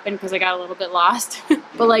kind of happened because I got a little bit lost.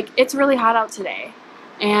 But like, it's really hot out today,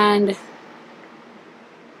 and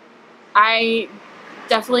I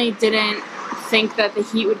definitely didn't think that the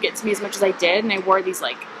heat would get to me as much as I did, and I wore these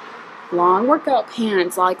like long workout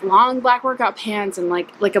pants, like long black workout pants, and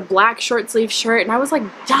like a black short sleeve shirt, and I was like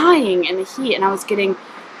dying in the heat, and I was getting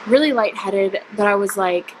really lightheaded, but I was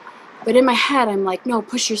like, but in my head I'm like, no,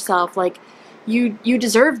 push yourself, like you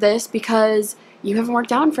deserve this because you haven't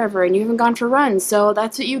worked out in forever and you haven't gone for runs, so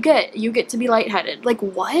that's what you get to be lightheaded. Like,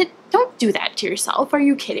 what? Don't do that to yourself. Are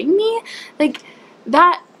you kidding me? Like,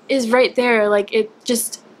 that is right there. Like, it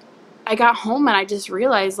just, I got home and I just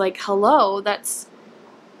realized, like, hello, that's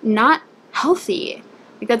not healthy.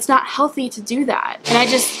 Like, that's not healthy to do that. And I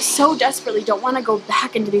just so desperately don't want to go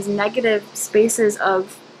back into these negative spaces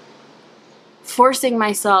of forcing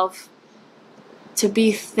myself to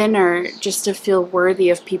be thinner just to feel worthy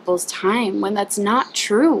of people's time when that's not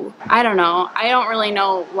true. I don't know. I don't really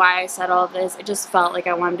know why I said all of this. I just felt like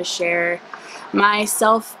I wanted to share. My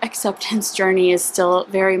self-acceptance journey is still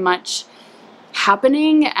very much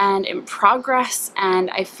happening and in progress,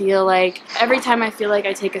 and I feel like every time I feel like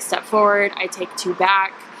I take a step forward, I take 2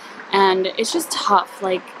 back, and it's just tough.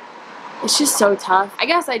 Like, it's just so tough. I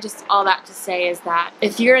guess all that to say is that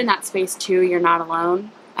if you're in that space too, you're not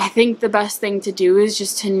alone. I think the best thing to do is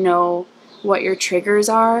just to know what your triggers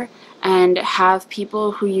are and have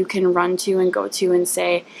people who you can run to and go to and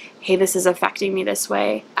say, hey, this is affecting me this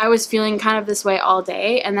way. I was feeling kind of this way all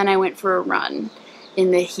day, and then I went for a run in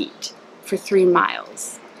the heat for 3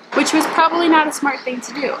 miles, which was probably not a smart thing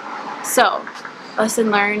to do. So, lesson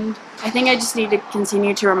learned. I think I just need to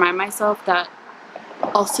continue to remind myself that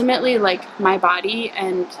ultimately, like, my body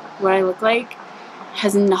and what I look like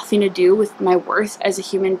has nothing to do with my worth as a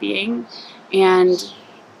human being, and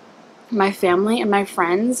my family and my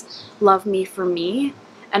friends love me for me,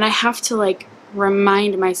 and I have to like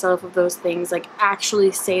remind myself of those things, like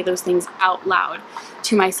actually say those things out loud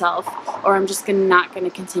to myself, or I'm just not gonna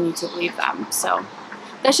continue to believe them. So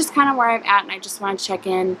that's just kind of where I'm at, and I just want to check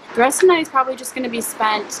in. The rest of the night is probably just going to be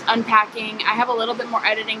spent unpacking. I have a little bit more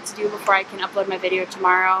editing to do before I can upload my video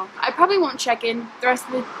tomorrow. I probably won't check in the rest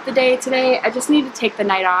of the day today. I just need to take the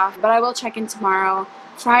night off, but I will check in tomorrow,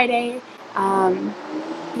 Friday.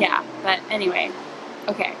 Yeah, but anyway,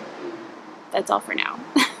 okay, that's all for now.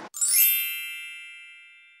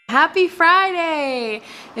 Happy Friday!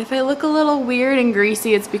 If I look a little weird and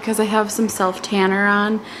greasy, it's because I have some self-tanner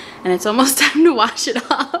on and it's almost time to wash it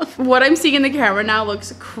off. What I'm seeing in the camera now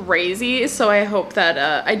looks crazy, so I hope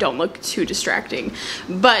that I don't look too distracting.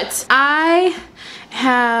 But I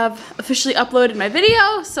have officially uploaded my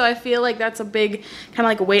video, so I feel like that's a big kind of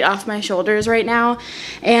like weight off my shoulders right now.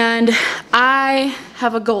 And I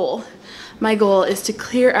have a goal. My goal is to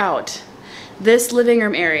clear out this living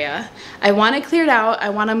room area. I want it cleared out. I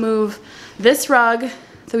want to move this rug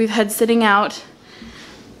that we've had sitting out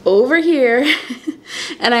over here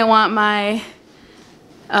and I want my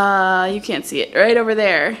you can't see it, right over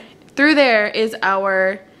there. Through there is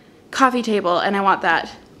our coffee table, and I want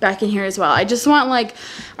that back in here as well. I just want like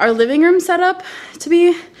our living room setup to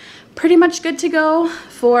be pretty much good to go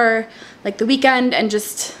for like the weekend, and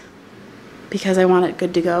just because I want it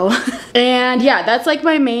good to go. And yeah, that's like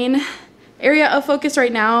my main area of focus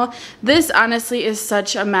right now. This honestly is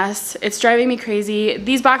such a mess. It's driving me crazy.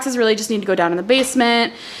 These boxes really just need to go down in the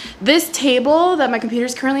basement. This table that my computer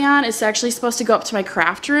is currently on is actually supposed to go up to my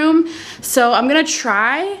craft room. So I'm gonna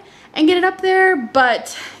try and get it up there,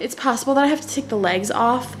 but it's possible that I have to take the legs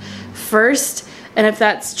off first And if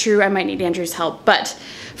that's true, I might need Andrew's help. But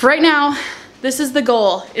for right now, this is the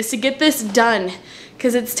goal, is to get this done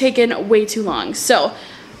because it's taken way too long. So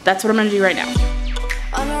that's what I'm gonna do right now.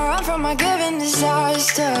 On a run from my given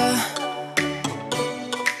disaster,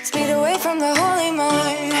 speed away from the holy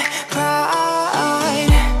mind, pride.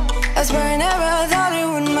 That's where I never thought it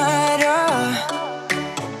would matter.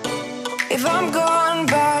 If I'm gone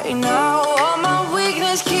by now, all my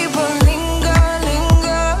weakness keep on linger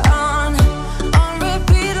on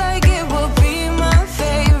repeat like it will be my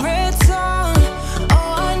favorite song.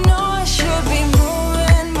 Oh, I know I should be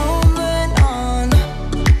moving on,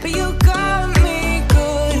 but you got me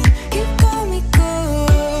good, you got me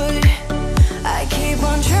good. I keep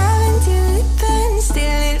on driving till it bends,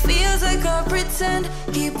 still it feels like I pretend.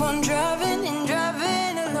 Keep on driving and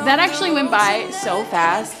driving along. That actually went by so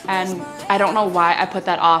fast, and I don't know why I put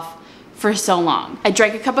that off for so long. I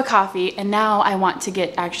drank a cup of coffee, and now I want to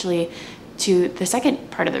get actually to the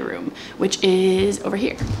second part of the room, which is over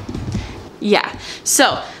here. Yeah,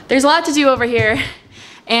 so there's a lot to do over here,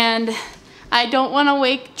 and I don't want to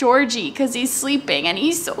wake Georgie because he's sleeping and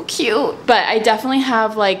he's so cute. But I definitely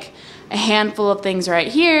have like a handful of things right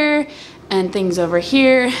here and things over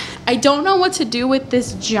here. I don't know what to do with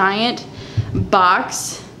this giant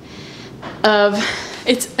box of,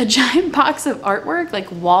 it's a giant box of artwork, like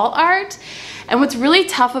wall art. And what's really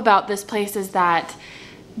tough about this place is that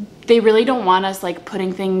they really don't want us like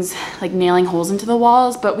putting things, like nailing holes into the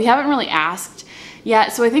walls, but we haven't really asked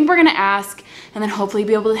yet. So I think we're gonna ask and then hopefully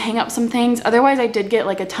be able to hang up some things. Otherwise, I did get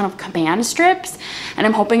like a ton of command strips, and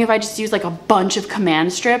I'm hoping if I just use like a bunch of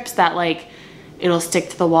command strips that like it'll stick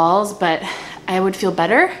to the walls, but I would feel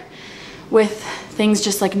better with things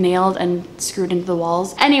just like nailed and screwed into the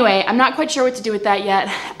walls. Anyway, I'm not quite sure what to do with that yet.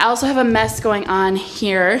 I also have a mess going on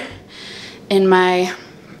here in my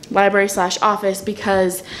library/office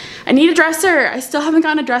because I need a dresser. I still haven't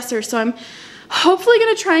gotten a dresser, so I'm hopefully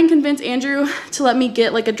gonna try and convince Andrew to let me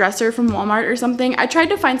get like a dresser from Walmart or something. I tried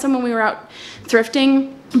to find some when we were out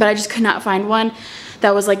thrifting, but I just could not find one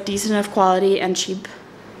that was like decent enough quality and cheap.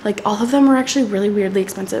 Like all of them were actually really weirdly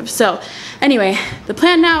expensive. So anyway, the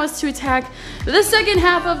plan now is to attack the second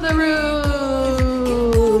half of the room.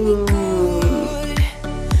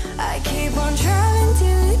 I keep on driving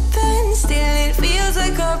till it bends, still it feels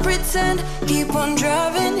like I pretend. Keep on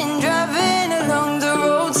driving and driving along the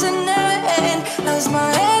road tonight. Lost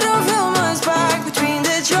my head on Vilma's back between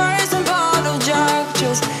the jars and bottle jack.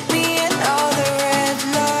 Just me and all the red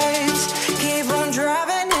lights. Keep on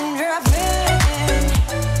driving and driving.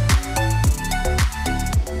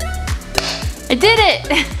 I did it!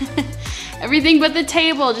 Everything but the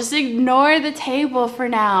table. Just ignore the table for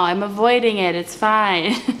now. I'm avoiding it, it's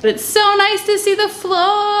fine. But it's so nice to see the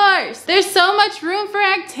floors. There's so much room for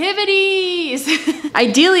activities.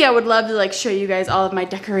 Ideally, I would love to like show you guys all of my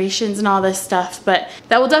decorations and all this stuff, but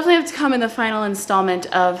that will definitely have to come in the final installment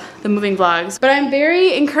of the moving vlogs. But I'm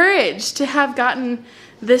very encouraged to have gotten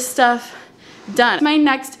this stuff done. My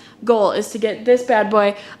next goal is to get this bad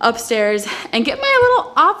boy upstairs and get my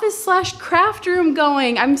little office/craft room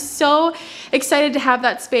going. I'm so excited to have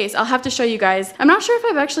that space. I'll have to show you guys. I'm not sure if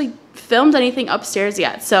I've actually filmed anything upstairs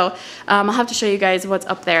yet, so I'll have to show you guys what's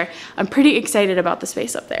up there. I'm pretty excited about the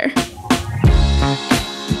space up there.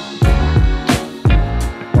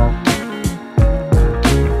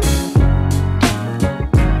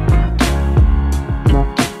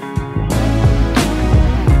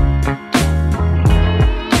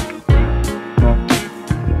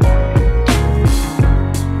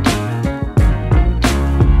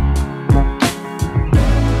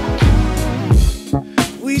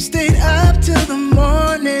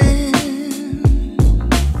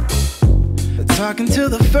 Talking till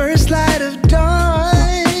the first light of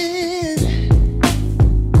dawn.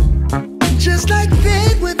 Just like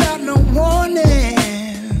fate without no warning.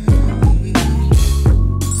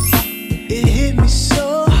 It hit me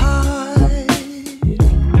so hard.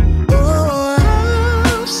 Oh,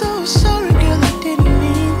 I'm so sorry, girl, I didn't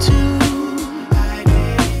mean to.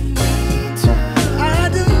 I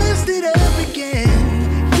done messed it up again.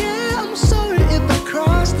 Yeah, I'm sorry if I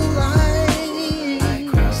crossed the line.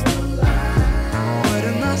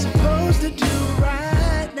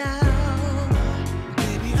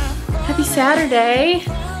 Happy Saturday.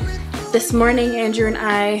 This morning, Andrew and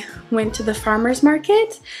I went to the farmer's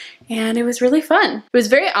market and it was really fun. It was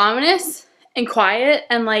very ominous and quiet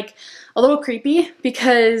and like a little creepy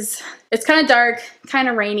because it's kind of dark, kind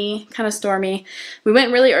of rainy, kind of stormy. We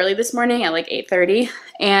went really early this morning at like 8:30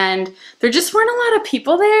 and there just weren't a lot of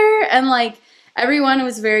people there, and like everyone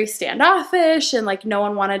was very standoffish and like no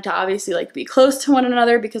one wanted to obviously like be close to one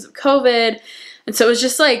another because of COVID. And so it was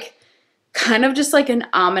just like kind of just like an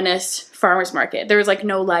ominous farmer's market. There was like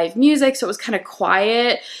no live music, so it was kind of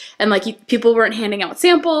quiet, and like people weren't handing out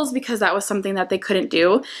samples because that was something that they couldn't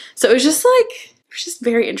do. So it was just like, it was just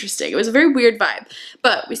very interesting. It was a very weird vibe,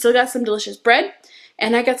 but we still got some delicious bread.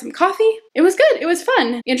 And I got some coffee. It was good. It was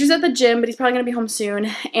fun. Andrew's at the gym, but he's probably gonna be home soon.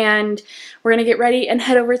 And we're gonna get ready and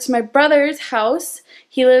head over to my brother's house.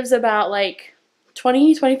 He lives about like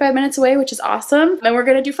 20-25 minutes away, which is awesome. And we're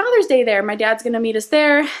gonna do Father's Day there. My dad's gonna meet us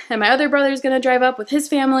there, and my other brother's gonna drive up with his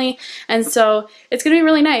family. And so it's gonna be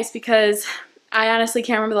really nice because I honestly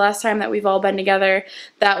can't remember the last time that we've all been together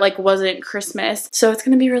that like wasn't Christmas. So it's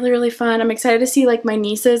gonna be really, really fun. I'm excited to see like my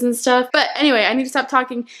nieces and stuff. But anyway, I need to stop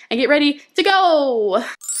talking and get ready to go.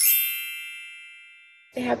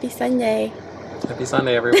 Say happy Sunday. Happy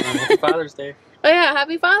Sunday, everyone. Happy Father's Day. Oh yeah,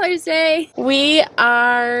 happy Father's Day. We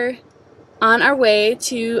are on our way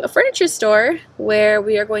to a furniture store where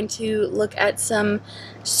we are going to look at some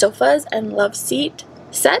sofas and love seat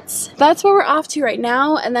sets. That's what we're off to right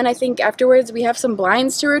now, and then I think afterwards we have some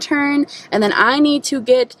blinds to return, and then I need to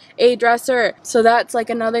get a dresser, so that's like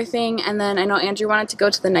another thing. And then I know Andrew wanted to go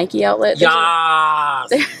to the Nike outlet.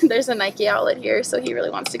 There's a Nike outlet here, so he really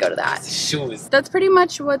wants to go to that. Shoes. That's pretty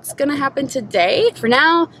much what's gonna happen today. For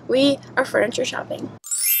now, we are furniture shopping.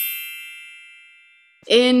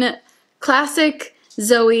 In classic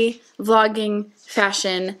Zoe vlogging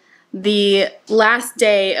fashion, the last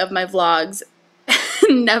day of my vlogs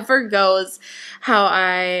never goes how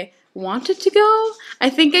I want it to go. I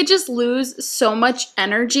think I just lose so much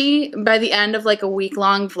energy by the end of like a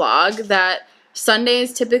week-long vlog that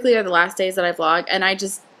Sundays typically are the last days that I vlog, and I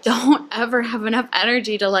just don't ever have enough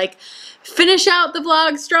energy to like finish out the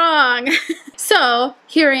vlog strong. So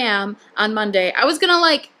here I am on Monday. I was gonna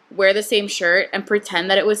like wear the same shirt and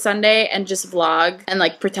pretend that it was Sunday and just vlog and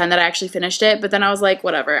like pretend that I actually finished it, but then I was like,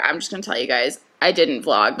 whatever, I'm just gonna tell you guys I didn't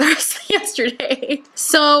vlog the rest of yesterday.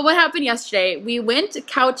 So what happened yesterday? We went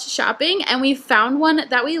couch shopping and we found one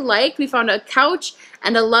that we liked. We found a couch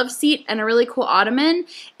and a love seat and a really cool ottoman.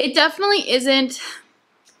 It definitely isn't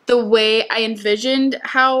the way I envisioned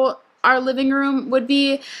how our living room would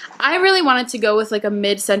be. I really wanted to go with like a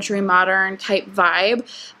mid-century modern type vibe,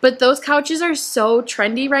 but those couches are so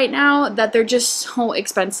trendy right now that they're just so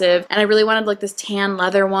expensive, and I really wanted like this tan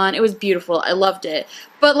leather one. It was beautiful. I loved it.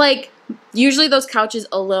 But like usually those couches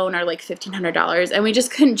alone are like $1,500, and we just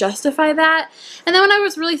couldn't justify that. And then when I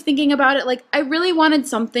was really thinking about it, like I really wanted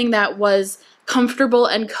something that was comfortable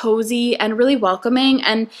and cozy and really welcoming,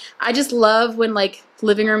 and I just love when like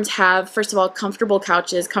living rooms have, first of all, comfortable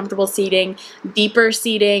couches, comfortable seating, deeper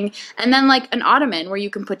seating, and then like an ottoman where you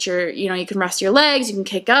can put your, you can rest your legs, you can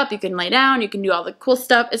kick up, you can lay down, you can do all the cool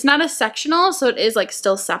stuff. It's not a sectional, so it is like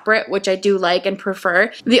still separate, which I do like and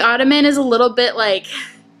prefer. The ottoman is a little bit like,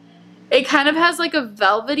 it kind of has like a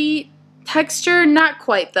velvety texture, not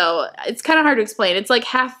quite though. It's kind of hard to explain. It's like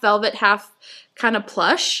half velvet, half kind of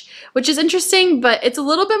plush, which is interesting, but it's a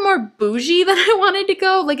little bit more bougie than I wanted to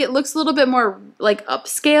go. Like it looks a little bit more like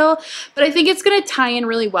upscale, but I think it's gonna tie in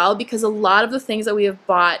really well because a lot of the things that we have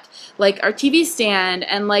bought, like our TV stand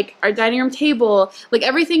and like our dining room table, like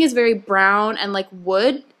everything is very brown and like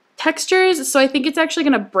wood textures, so I think it's actually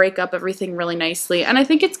going to break up everything really nicely, and I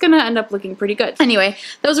think it's going to end up looking pretty good. Anyway,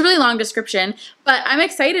 that was a really long description, but I'm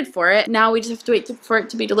excited for it. Now we just have to wait for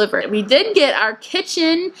it to be delivered. We did get our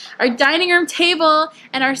kitchen, our dining room table,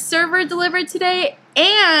 and our server delivered today,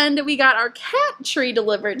 and we got our cat tree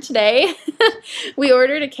delivered today. We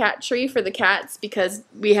ordered a cat tree for the cats because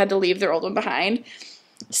we had to leave their old one behind,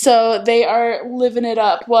 so they are living it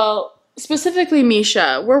up. Well, specifically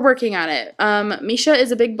Misha, we're working on it. Misha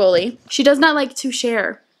is a big bully. She does not like to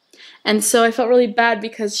share. And so I felt really bad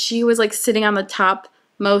because she was like sitting on the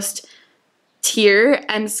top-most tier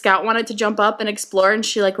and Scout wanted to jump up and explore and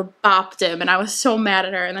she like bopped him and I was so mad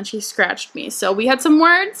at her and then she scratched me. So we had some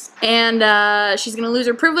words and she's gonna lose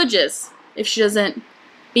her privileges if she doesn't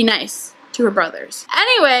be nice to her brothers.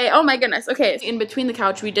 Anyway, oh my goodness. Okay, in between the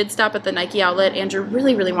couch we did stop at the Nike outlet. Andrew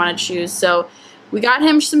really wanted shoes, so we got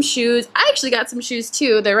him some shoes. I actually got some shoes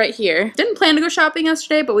too. They're right here. Didn't plan to go shopping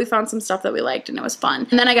yesterday, but we found some stuff that we liked and it was fun.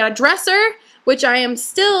 And then I got a dresser, which I am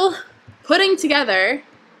still putting together.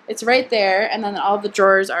 It's right there, and then all the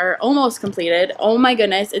drawers are almost completed. Oh my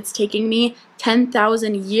goodness, it's taking me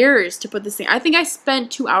 10,000 years to put this thing. I think I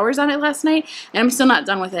spent 2 hours on it last night, and I'm still not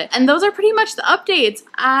done with it. And those are pretty much the updates.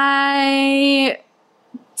 I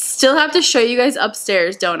still have to show you guys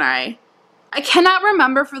upstairs, don't I? I cannot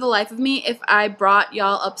remember for the life of me if I brought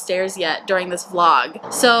y'all upstairs yet during this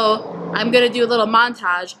vlog. So I'm gonna do a little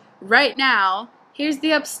montage right now Here's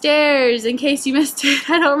the upstairs in case you missed it.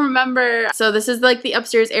 I don't remember. So this is like the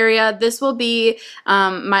upstairs area. This will be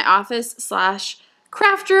my office slash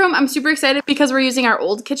craft room. I'm super excited because we're using our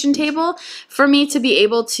old kitchen table for me to be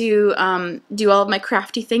able to do all of my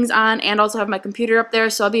crafty things on, and also have my computer up there,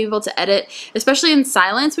 so I'll be able to edit, especially in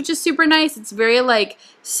silence, which is super nice. It's very like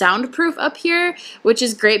soundproof up here, which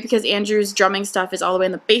is great because Andrew's drumming stuff is all the way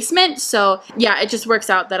in the basement. So yeah, it just works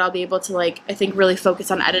out that I'll be able to, like, I think really focus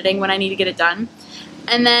on editing when I need to get it done.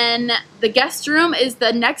 And then the guest room is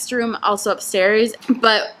the next room, also upstairs,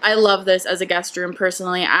 but I love this as a guest room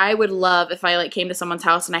personally. I would love if I like came to someone's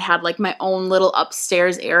house and I had like my own little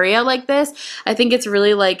upstairs area like this. I think it's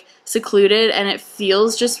really like secluded and it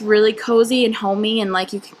feels just really cozy and homey, and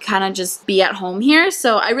like you can kind of just be at home here.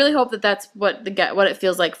 So I really hope that that's what it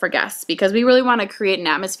feels like for guests, because we really want to create an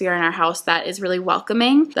atmosphere in our house that is really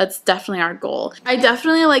welcoming. That's definitely our goal. I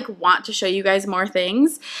definitely like want to show you guys more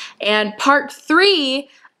things, and part 3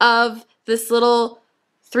 of this little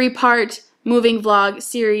 3-part moving vlog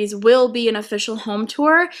series will be an official home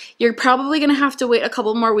tour. You're probably gonna have to wait a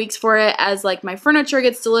couple more weeks for it, as like my furniture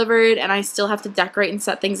gets delivered and I still have to decorate and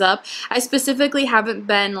set things up. I specifically haven't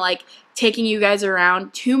been like taking you guys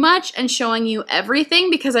around too much and showing you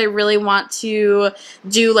everything, because I really want to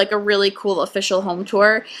do like a really cool official home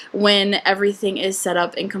tour when everything is set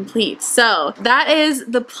up and complete. So that is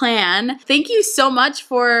the plan. Thank you so much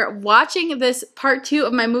for watching this part 2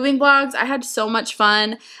 of my moving vlogs. I had so much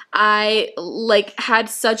fun. I like had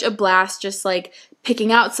such a blast just like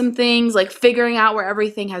picking out some things, like figuring out where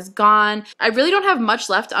everything has gone. I really don't have much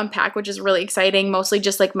left to unpack, which is really exciting. Mostly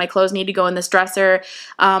just like my clothes need to go in this dresser.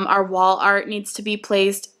 Our wall art needs to be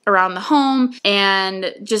placed around the home,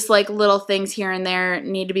 and just like little things here and there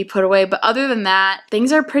need to be put away. But other than that,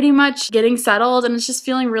 things are pretty much getting settled, and it's just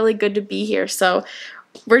feeling really good to be here. So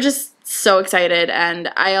we're just so excited,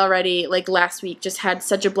 and I already, like last week, just had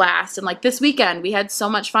such a blast, and like this weekend we had so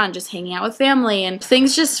much fun just hanging out with family, and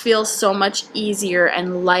things just feel so much easier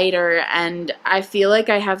and lighter, and I feel like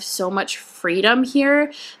I have so much freedom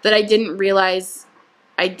here that I didn't realize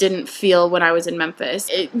I didn't feel when I was in Memphis.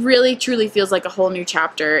 It really truly feels like a whole new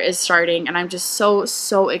chapter is starting, and I'm just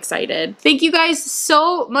so excited. Thank you guys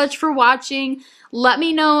so much for watching. Let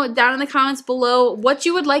me know down in the comments below what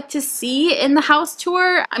you would like to see in the house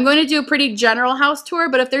tour. I'm going to do a pretty general house tour,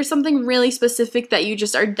 but if there's something really specific that you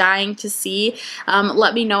just are dying to see,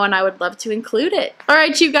 let me know and I would love to include it.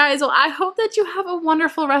 Alright you guys, well I hope that you have a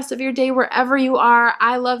wonderful rest of your day wherever you are.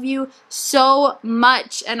 I love you so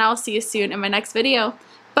much, and I'll see you soon in my next video.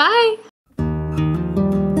 Bye!